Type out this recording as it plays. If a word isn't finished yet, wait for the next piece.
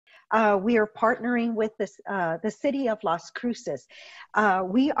We are partnering with the city of Las Cruces.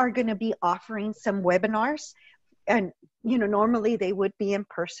 We are going to be offering some webinars, and normally they would be in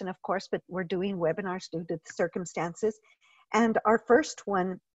person, of course, but we're doing webinars due to the circumstances. And our first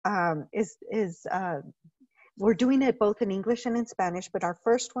one we're doing it both in English and in Spanish, but our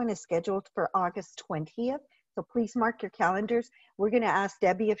first one is scheduled for August 20th. So please mark your calendars. We're going to ask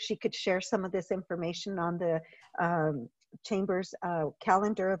Debbie if she could share some of this information on the Chamber's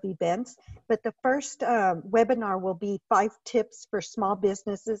calendar of events. But the first webinar will be 5 tips for small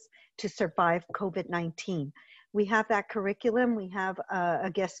businesses to survive COVID-19. We have that curriculum. We have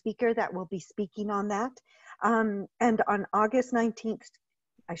a guest speaker that will be speaking on that. And on August 19th,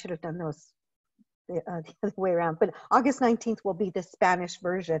 I should have done those the other way around, but August 19th will be the Spanish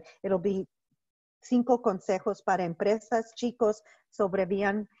version. It'll be 5 consejos para empresas chicos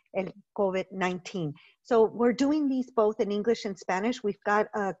sobrevivan el COVID-19. So we're doing these both in English and Spanish. We've got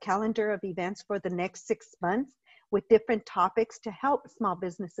a calendar of events for the next 6 months with different topics to help small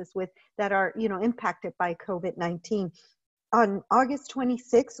businesses that are impacted by COVID-19. On August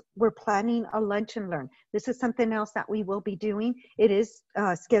 26th, we're planning a lunch and learn. This is something else that we will be doing. It is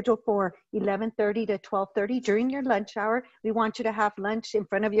scheduled for 11:30 to 12:30 during your lunch hour. We want you to have lunch in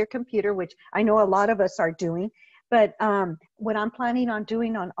front of your computer, which I know a lot of us are doing. But what I'm planning on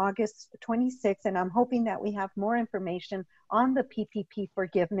doing on August 26th, and I'm hoping that we have more information on the PPP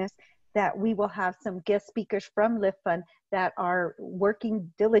forgiveness, that we will have some guest speakers from Lift Fund that are working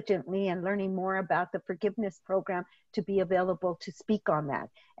diligently and learning more about the forgiveness program to be available to speak on that.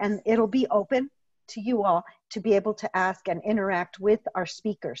 And it'll be open to you all to be able to ask and interact with our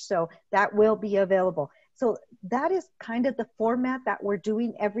speakers. So that will be available. So that is kind of the format that we're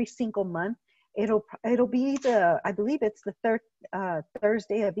doing every single month. It'll be I believe it's the third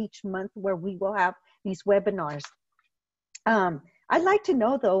Thursday of each month where we will have these webinars. I'd like to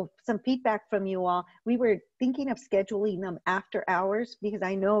know, though, some feedback from you all. We were thinking of scheduling them after hours because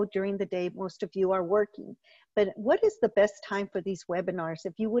I know during the day most of you are working. But what is the best time for these webinars?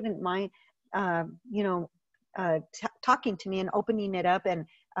 If you wouldn't mind, talking to me and opening it up and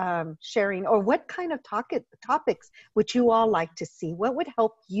sharing, or what kind of topics would you all like to see? What would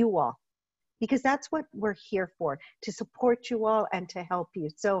help you all? Because that's what we're here for, to support you all and to help you.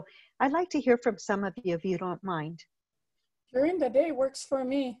 So I'd like to hear from some of you if you don't mind. During the day works for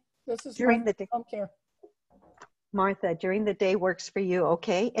me. This is during the day. Home care. Martha, during the day works for you.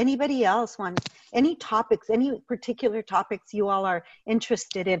 Okay. Anybody else want any topics, any particular topics you all are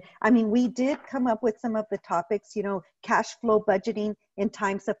interested in? I mean, we did come up with some of the topics, cash flow budgeting in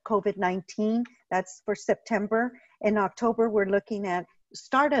times of COVID-19. That's for September. In October, we're looking at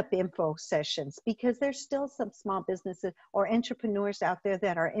startup info sessions because there's still some small businesses or entrepreneurs out there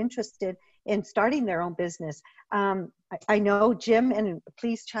that are interested in starting their own business. I know Jim, and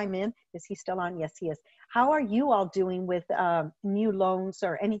please chime in. Is he still on? Yes, he is. How are you all doing with new loans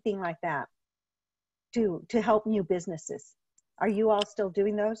or anything like that to help new businesses? Are you all still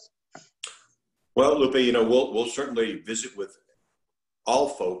doing those? Well, Lupe, we'll certainly visit with all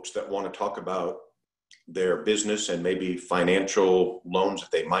folks that want to talk about their business and maybe financial loans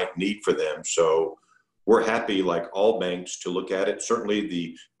that they might need for them. So we're happy, like all banks, to look at it. Certainly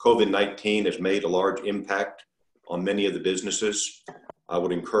the COVID-19 has made a large impact on many of the businesses. I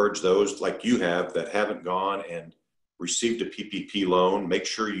would encourage those like you have that haven't gone and received a PPP loan, make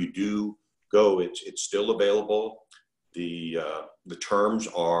sure you do go. It's still available. The terms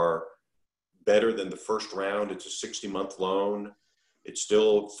are better than the first round. It's a 60-month loan. It's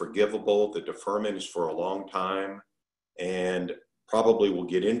still forgivable. The deferment is for a long time, and probably we'll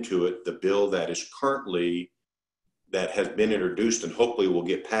get into it. The bill that has been introduced and hopefully will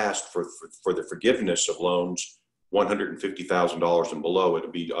get passed for the forgiveness of loans, $150,000 and below.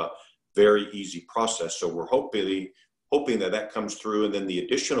 It'll be a very easy process. So we're hoping that comes through. And then the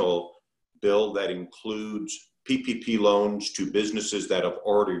additional bill that includes PPP loans to businesses that have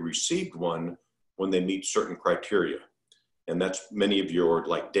already received one when they meet certain criteria. And that's many of your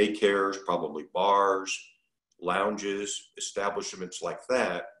like daycares, probably bars, lounges, establishments like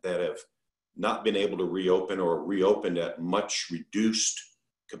that have not been able to reopen or reopened at much reduced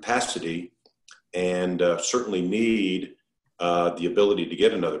capacity and certainly need the ability to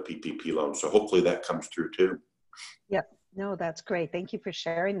get another PPP loan. So hopefully that comes through too. Yep. No, that's great. Thank you for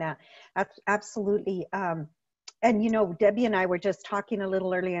sharing that. Absolutely. And Debbie and I were just talking a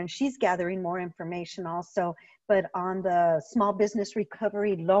little earlier, and she's gathering more information also, but on the Small Business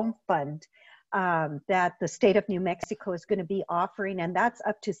Recovery Loan Fund that the state of New Mexico is going to be offering, and that's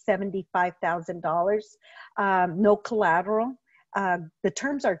up to $75,000, no collateral. the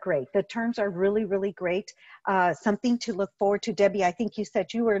terms are great. The terms are really, really great. Something to look forward to. Debbie, I think you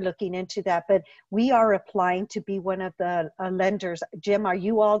said you were looking into that, but we are applying to be one of the lenders. Jim, are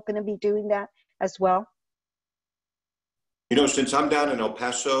you all going to be doing that as well? You know, since I'm down in El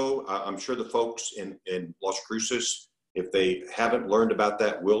Paso, I'm sure the folks in Las Cruces, if they haven't learned about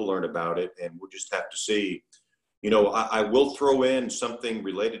that, will learn about it, and we'll just have to see. You know, I will throw in something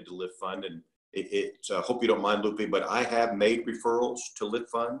related to Lift Fund, and hope you don't mind, Lupe, but I have made referrals to Lift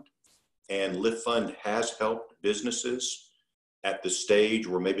Fund, and Lift Fund has helped businesses at the stage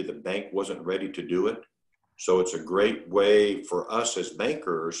where maybe the bank wasn't ready to do it. So it's a great way for us as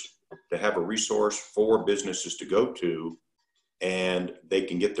bankers to have a resource for businesses to go to, and they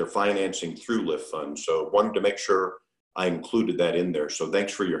can get their financing through Lift Fund. So wanted to make sure I included that in there. So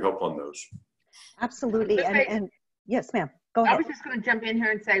thanks for your help on those. Absolutely. And yes, ma'am, go ahead. I was just going to jump in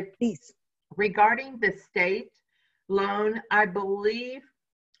here and say, Please. Regarding the state loan, I believe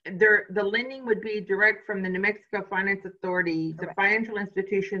the lending would be direct from the New Mexico Finance Authority. Correct. The financial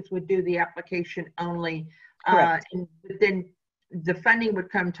institutions would do the application only. And then the funding would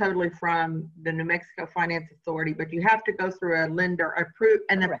come totally from the New Mexico Finance Authority, but you have to go through a lender,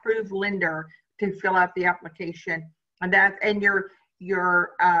 approved lender to fill out the application. And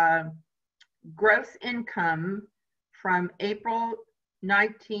your gross income from April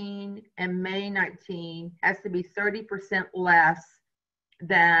 19 and May 19 has to be 30% less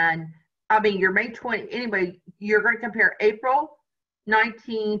than, I mean, your May 20, anyway, you're going to compare April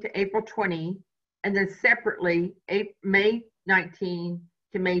 19 to April 20, and then separately May 19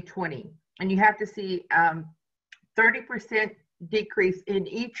 to May 20. And you have to see 30% decrease in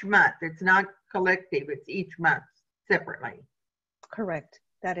each month. It's not collective, it's each month separately. Correct.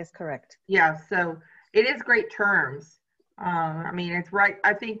 That is correct. Yeah, so it is great terms. I mean, it's right.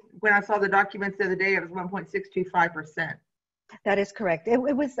 I think when I saw the documents the other day, it was 1.625%. That is correct. It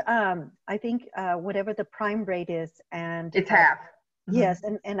was, I think, whatever the prime rate is, and it's half. Yes,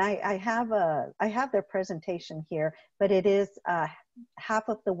 and I have their presentation here, but it is half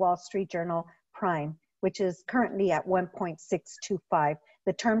of the Wall Street Journal prime, which is currently at 1.625.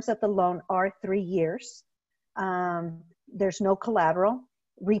 The terms of the loan are 3 years. There's no collateral.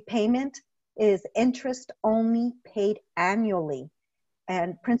 Repayment is interest only, paid annually,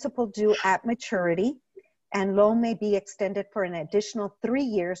 and principal due at maturity, and loan may be extended for an additional 3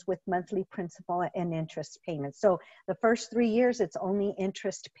 years with monthly principal and interest payments. So the first 3 years, it's only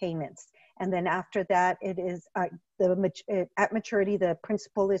interest payments. And then after that, it is at maturity, the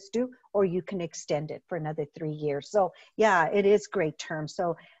principal is due, or you can extend it for another 3 years. So yeah, it is great terms.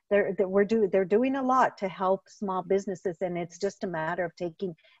 So they're doing a lot to help small businesses, and it's just a matter of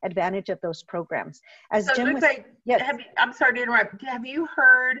taking advantage of those programs. As so Jim was, yes. I'm sorry to interrupt. Have you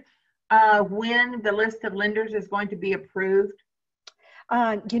heard when the list of lenders is going to be approved?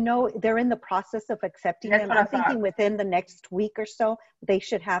 You know, they're in the process of accepting them. I'm thinking within the next week or so, they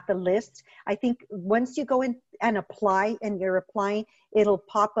should have the list. I think once you go in and apply, and you're applying, it'll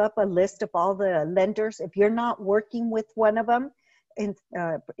pop up a list of all the lenders. If you're not working with one of them,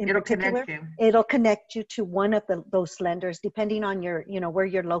 it'll connect you to one of those lenders, depending on your, you know, where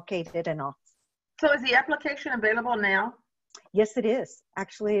you're located and all. So is the application available now? Yes, it is.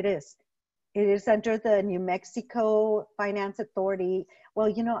 Actually, it is. It is under the New Mexico Finance Authority. Well,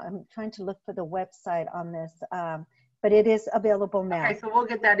 you know, I'm trying to look for the website on this, but it is available now. Okay, so we'll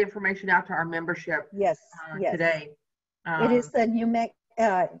get that information out to our membership. Yes, yes. Today. It is the New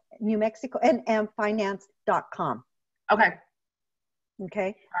Mexico nmfinance.com. Okay. Okay.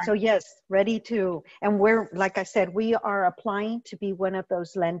 Right. So yes, ready to, and we're, like I said, we are applying to be one of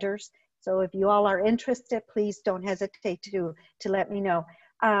those lenders. So if you all are interested, please don't hesitate to let me know.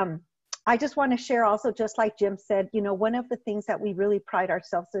 I just want to share also, just like Jim said, you know, one of the things that we really pride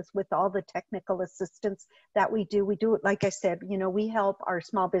ourselves is with all the technical assistance that we do it, like I said, you know, we help our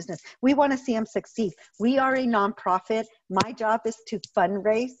small business. We want to see them succeed. We are a nonprofit. My job is to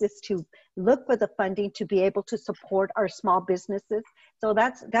fundraise, is to look for the funding to be able to support our small businesses. So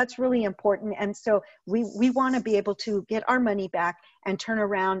that's really important. And so we want to be able to get our money back and turn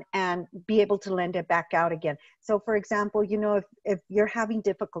around and be able to lend it back out again. So for example, you know, if you're having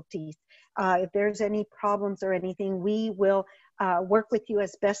difficulties, if there's any problems or anything, we will work with you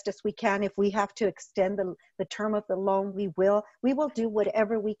as best as we can. If we have to extend the term of the loan, we will do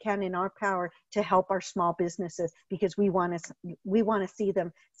whatever we can in our power to help our small businesses, because we want to see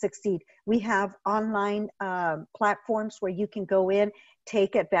them succeed. We have online platforms where you can go in,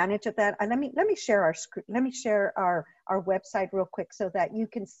 take advantage of that. And let me share our screen. Let me share our website real quick so that you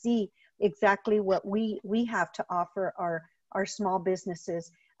can see exactly what we have to offer our small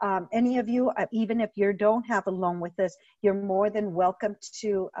businesses. Any of you, even if you don't have a loan with us, you're more than welcome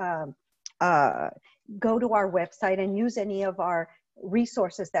to go to our website and use any of our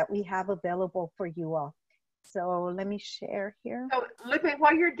resources that we have available for you all. So let me share here. So, Lupe,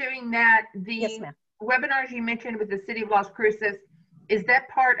 while you're doing that, the Yes, ma'am. webinars you mentioned with the City of Las Cruces, is that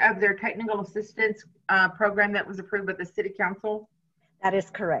part of their technical assistance program that was approved by the City Council? That is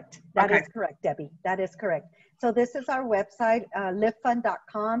correct. That Okay. is correct, Debbie. That is correct. So this is our website,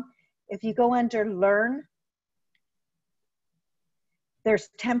 liftfund.com. If you go under Learn, there's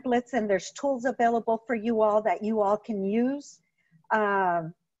templates and there's tools available for you all that you all can use.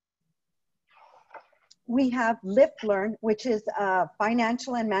 We have Lift Learn, which is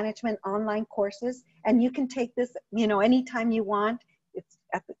financial and management online courses, and you can take this, you know, anytime you want.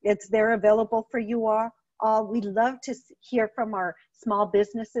 It's there available for you all. We love to hear from our small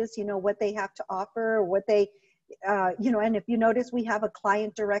businesses, you know, what they have to offer, what they, you know, and if you notice, we have a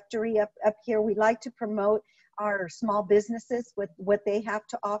client directory up here. We like to promote our small businesses with what they have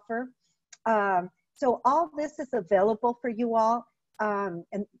to offer. So all this is available for you all.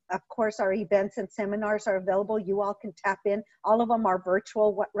 And of course, our events and seminars are available. You all can tap in. All of them are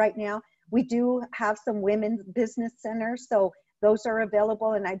virtual right now. We do have some women's business centers, so those are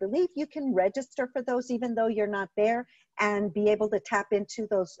available. And I believe you can register for those even though you're not there and be able to tap into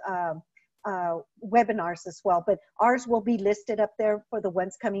those webinars as well. But ours will be listed up there for the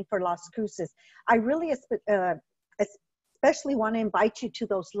ones coming for Las Cruces. I really especially want to invite you to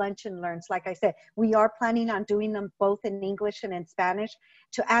those lunch and learns. Like I said, we are planning on doing them both in English and in Spanish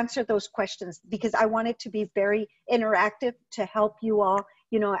to answer those questions, because I want it to be very interactive to help you all,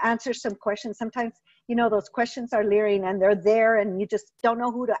 you know, answer some questions. Sometimes, you know, those questions are leering and they're there and you just don't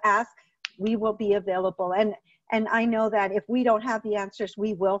know who to ask. We will be available. And I know that if we don't have the answers,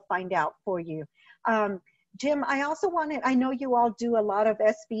 we will find out for you. Jim, I also I know you all do a lot of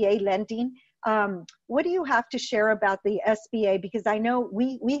SBA lending. What do you have to share about the SBA? Because I know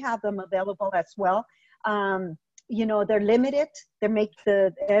we have them available as well. You know, they're limited. The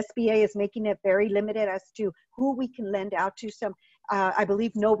SBA is making it very limited as to who we can lend out to. Some, I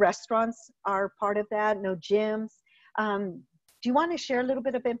believe no restaurants are part of that, no gyms. Do you want to share a little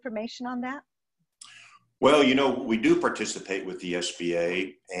bit of information on that? Well, you know, we do participate with the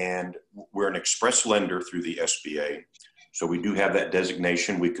SBA, and we're an express lender through the SBA. So we do have that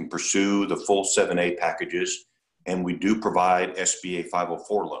designation. We can pursue the full 7A packages, and we do provide SBA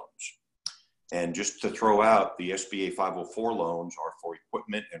 504 loans. And just to throw out, the SBA 504 loans are for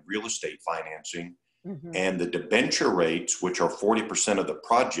equipment and real estate financing. Mm-hmm. And the debenture rates, which are 40% of the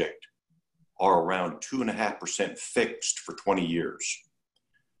project, are around 2.5% fixed for 20 years.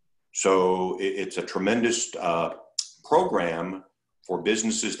 So it's a tremendous program for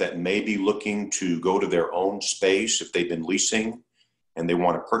businesses that may be looking to go to their own space if they've been leasing and they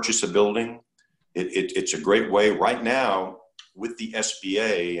want to purchase a building. It's a great way right now with the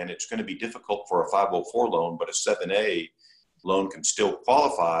SBA, and it's going to be difficult for a 504 loan, but a 7A loan can still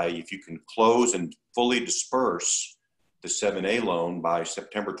qualify if you can close and fully disperse the 7A loan by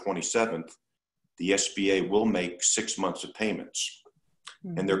September 27th. The SBA will make 6 months of payments.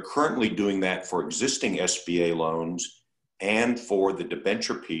 And they're currently doing that for existing SBA loans and for the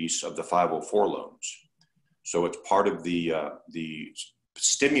debenture piece of the 504 loans. So it's part of the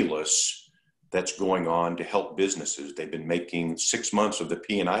stimulus that's going on to help businesses. They've been making 6 months of the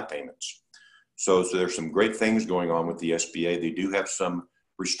P&I payments. So there's some great things going on with the SBA. They do have some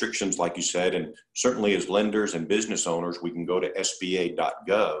restrictions, like you said, and certainly as lenders and business owners, we can go to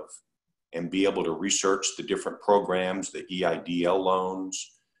sba.gov and be able to research the different programs, the EIDL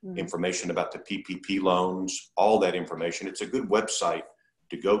loans, information about the PPP loans, all that information. It's a good website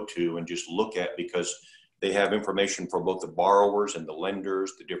to go to and just look at, because they have information for both the borrowers and the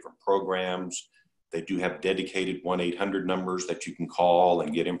lenders, the different programs. They do have dedicated 1-800 numbers that you can call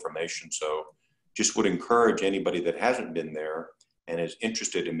and get information. So just would encourage anybody that hasn't been there and is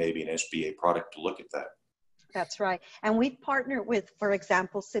interested in maybe an SBA product to look at that. That's right. And we've partnered with, for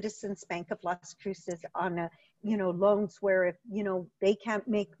example, Citizens Bank of Las Cruces on, loans where if, they can't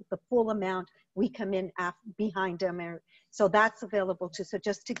make the full amount, we come in behind them. So that's available too. So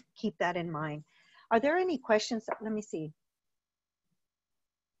just to keep that in mind. Are there any questions? Let me see.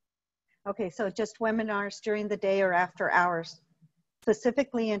 Okay, so just webinars during the day or after hours.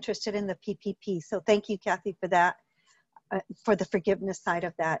 Specifically interested in the PPP. So thank you, Kathy, for that, for the forgiveness side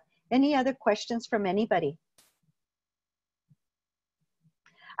of that. Any other questions from anybody?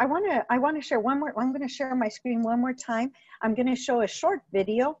 I want to share one more. I'm going to share my screen one more time. I'm going to show a short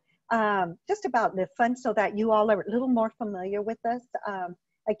video just about the fund so that you all are a little more familiar with us.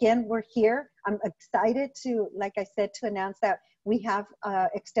 again, we're here. I'm excited to, like I said, to announce that we have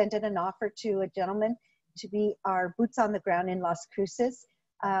extended an offer to a gentleman to be our boots on the ground in Las Cruces.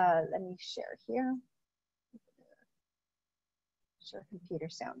 Let me share here. Share computer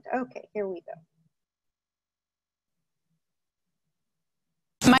sound. Okay, here we go.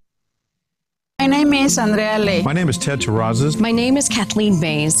 My name is Andrea Ley. My name is Ted Terrazas. My name is Kathleen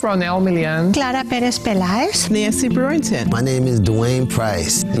Mays. Ronel Milian. Clara Perez Pelaez. Nancy Brewington. My name is Dwayne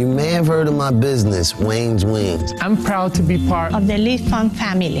Price. You may have heard of my business, Wayne's Wings. I'm proud to be part of the Leaf Fund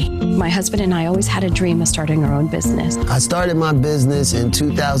family. My husband and I always had a dream of starting our own business. I started my business in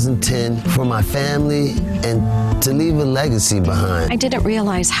 2010 for my family and to leave a legacy behind. I didn't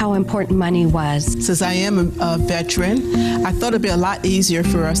realize how important money was. Since I am a veteran, I thought it'd be a lot easier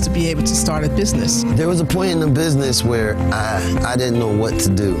for us to be able to start a business. There was a point in the business where I didn't know what to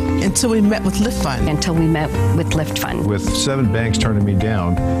do. Until we met with Lift Fund. Until we met with Lift Fund. With 7 banks turning me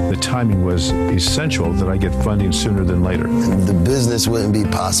down, the timing was essential that I get funding sooner than later. The business wouldn't be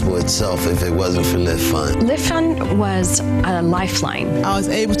possible itself if it wasn't for Lift Fund. Lift Fund was a lifeline. I was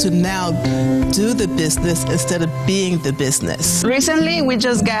able to now do the business instead of being the business. Recently, we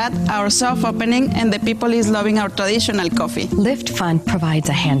just got our soft opening and the people is loving our traditional coffee. Lift Fund provides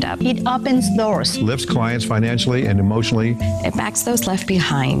a hand up. It opens doors. Lifts clients financially and emotionally. It backs those left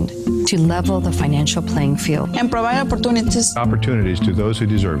behind to level the financial playing field. And provide opportunities to those who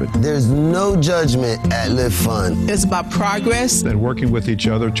deserve it. There's no judgment at Lift Fund. It's about progress and working with each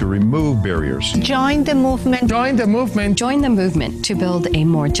other to remove barriers. Join the movement. Join the movement. Join the movement to build a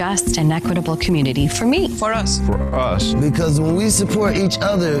more just and equitable community for me. For us. For us. Because when we support each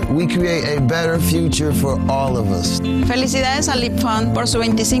other, we create a better future for all of us. Felicidades a Lift Fund por su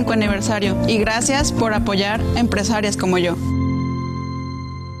 25 aniversario y gracias por apoyar a empresarias como yo.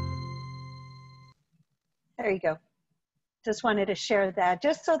 There you go. Just wanted to share that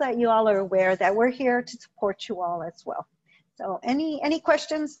just so that you all are aware that we're here to support you all as well. So any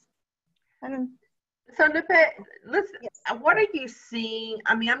questions? So Lupe, what are you seeing?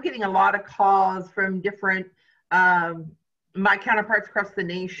 I mean, I'm getting a lot of calls from different, my counterparts across the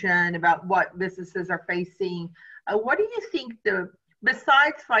nation about what businesses are facing. What do you think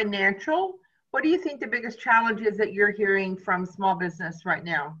besides financial, what do you think the biggest challenge is that you're hearing from small business right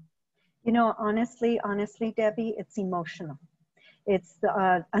now? You know, honestly, Debbie, it's emotional. It's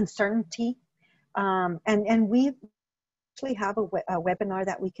the uncertainty. And we actually have a webinar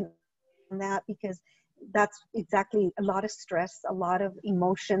that we can do that, because that's exactly a lot of stress, a lot of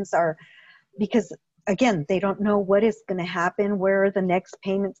emotions are, because again, they don't know what is going to happen, where the next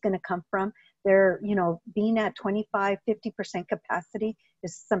payment's going to come from. They're, you know, being at 25, 50% capacity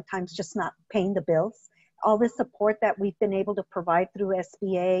is sometimes just not paying the bills. All the support that we've been able to provide through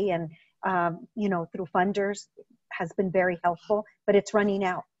SBA and, you know, through funders has been very helpful, but it's running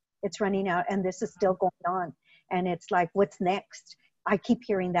out. It's running out, and this is still going on. And it's like, what's next? I keep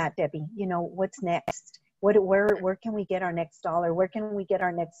hearing that, Debbie, you know, what's next? Where can we get our next dollar? Where can we get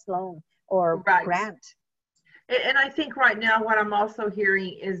our next loan or grant? And I think right now what I'm also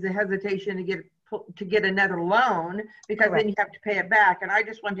hearing is the hesitation to get another loan, because then you have to pay it back. And I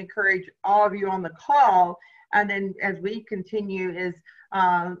just want to encourage all of you on the call, and then as we continue, is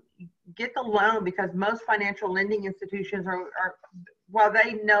get the loan, because most financial lending institutions are while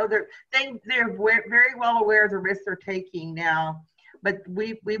they know they're very well aware of the risks they're taking now, but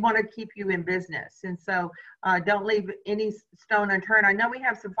we want to keep you in business. And so don't leave any stone unturned. I know we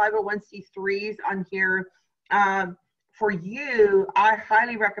have some 501c3s on here. For you, I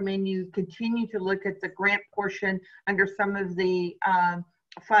highly recommend you continue to look at the grant portion under some of the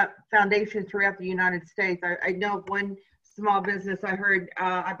foundations throughout the United States. I know of one small business I heard,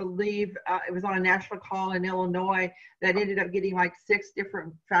 I believe it was on a national call in Illinois, that ended up getting like 6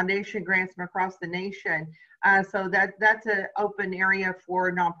 different foundation grants from across the nation. So that's an open area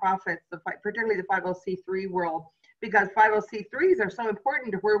for nonprofits, particularly the 50C3 world, because 50C3s are so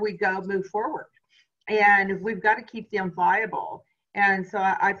important to where we move forward. And we've got to keep them viable. And so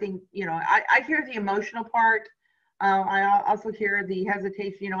I think, you know, I hear the emotional part. I also hear the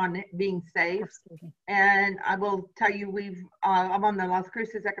hesitation, you know, on being safe. Absolutely. And I will tell you, I'm on the Las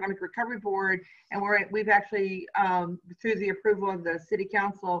Cruces Economic Recovery Board, and we've actually, through the approval of the City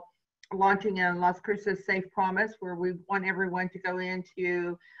Council, launching a Las Cruces Safe Promise, where we want everyone to go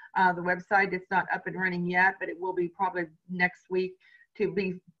into the website. It's not up and running yet, but it will be probably next week,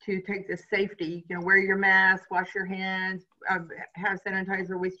 to take the safety, you know, wear your mask, wash your hands, have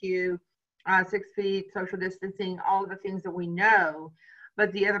sanitizer with you, 6 feet, social distancing, all of the things that we know.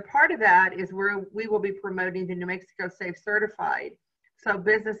 But the other part of that is we will be promoting the New Mexico Safe Certified. So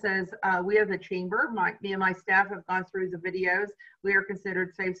businesses, we have the chamber, me and my staff have gone through the videos. We are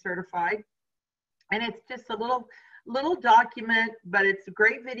considered SAFE certified. And it's just a little document, but it's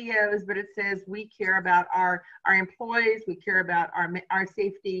great videos, but it says we care about our employees, we care about our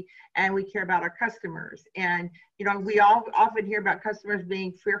safety, and we care about our customers. And, you know, we all often hear about customers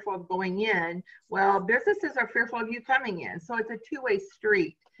being fearful of going in. Well, businesses are fearful of you coming in. So it's a two-way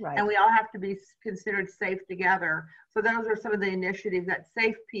street. Right. And we all have to be considered safe together. So those are some of the initiatives. That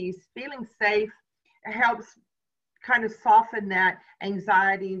safe piece, feeling safe helps kind of soften that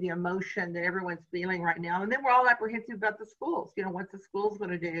anxiety, the emotion that everyone's feeling right now. And then we're all apprehensive about the schools. You know, what's the schools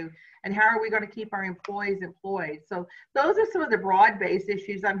going to do? And how are we going to keep our employees employed? So those are some of the broad-based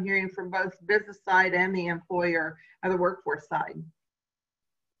issues I'm hearing from both business side and the employer or the workforce side.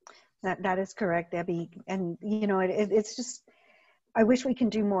 That is correct, Debbie. And, you know, it's just, I wish we can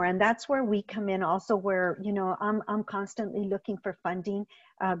do more. And that's where we come in also, where, you know, I'm constantly looking for funding.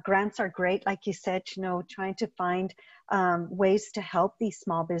 Grants are great, like you said, you know, trying to find ways to help these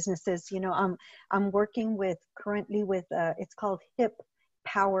small businesses. You know, I'm working currently with, it's called HIP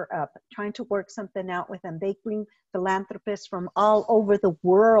Power Up, trying to work something out with them. They bring philanthropists from all over the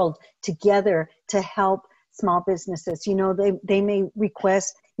world together to help small businesses. You know, they may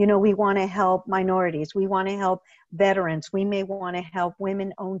request, you know, we want to help minorities, we want to help veterans, we may want to help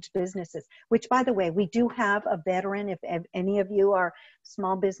women-owned businesses, which, by the way, we do have a veteran. If any of you are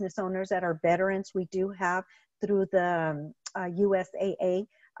small business owners that are veterans, we do have through the USAA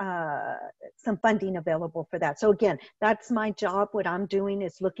some funding available for that. So again, that's my job. What I'm doing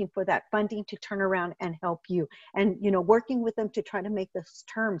is looking for that funding to turn around and help you, and, you know, working with them to try to make those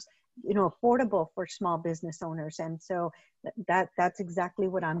terms, you know, affordable for small business owners. And so that's exactly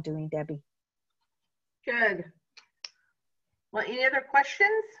what I'm doing, Debbie. Good. Well, any other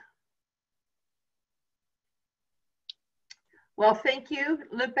questions? Well, thank you,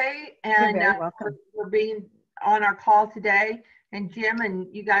 Lupe, and for being on our call today. And Jim and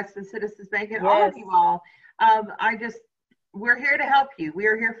you guys from Citizens Bank, and all of you all. We're here to help you. We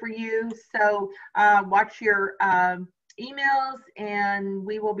are here for you. So watch your emails, and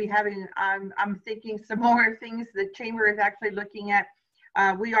we will be having, I'm thinking some more things the chamber is actually looking at.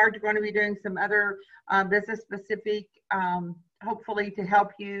 We are going to be doing some other business specific, hopefully to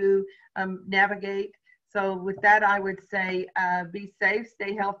help you navigate. So with that, I would say be safe,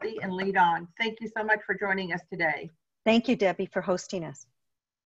 stay healthy, and lead on. Thank you so much for joining us today. Thank you, Debbie, for hosting us.